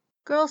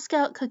Girl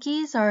Scout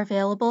cookies are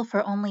available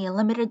for only a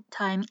limited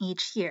time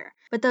each year,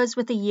 but those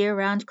with a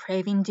year-round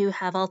craving do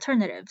have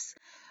alternatives.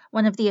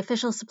 One of the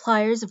official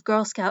suppliers of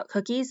Girl Scout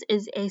cookies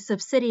is a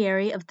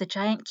subsidiary of the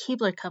giant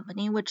Keebler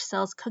Company, which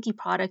sells cookie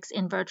products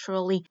in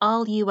virtually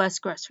all U.S.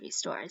 grocery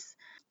stores.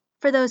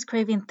 For those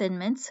craving Thin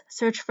Mints,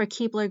 search for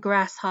Keebler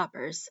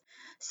Grasshoppers.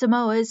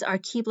 Samoas are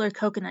Keebler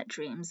Coconut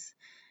Dreams.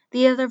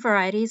 The other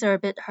varieties are a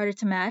bit harder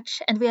to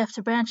match, and we have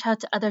to branch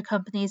out to other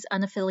companies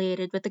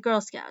unaffiliated with the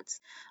Girl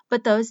Scouts,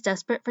 but those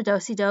desperate for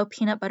Do-si-do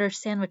peanut butter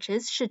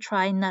sandwiches should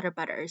try Nutter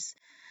Butters.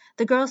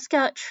 The Girl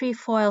Scout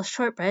trefoil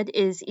shortbread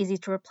is easy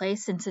to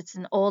replace since it's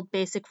an old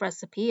basic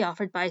recipe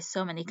offered by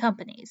so many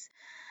companies.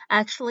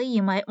 Actually,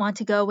 you might want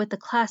to go with the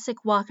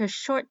classic Walker's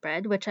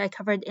shortbread, which I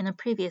covered in a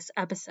previous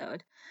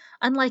episode.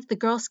 Unlike the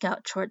Girl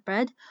Scout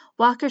shortbread,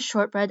 Walker's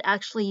shortbread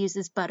actually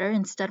uses butter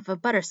instead of a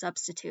butter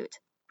substitute.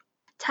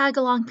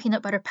 Tag-along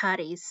peanut butter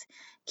patties.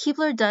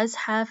 Keebler does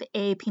have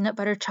a peanut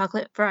butter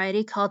chocolate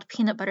variety called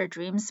Peanut Butter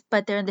Dreams,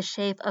 but they're in the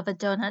shape of a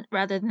donut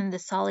rather than the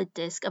solid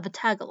disc of a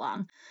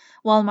tag-along.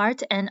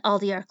 Walmart and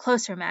Aldi are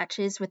closer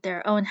matches with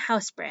their own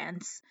house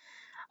brands.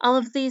 All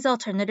of these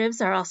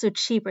alternatives are also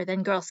cheaper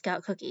than Girl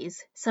Scout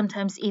cookies,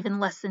 sometimes even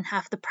less than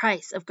half the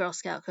price of Girl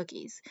Scout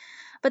cookies.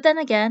 But then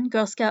again,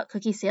 Girl Scout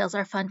cookie sales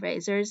are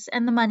fundraisers,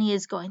 and the money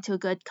is going to a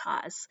good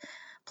cause.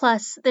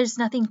 Plus, there's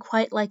nothing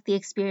quite like the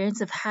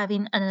experience of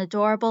having an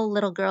adorable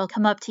little girl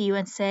come up to you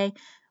and say,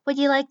 "Would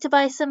you like to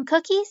buy some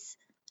cookies?"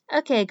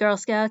 Okay, Girl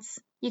Scouts,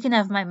 you can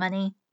have my money.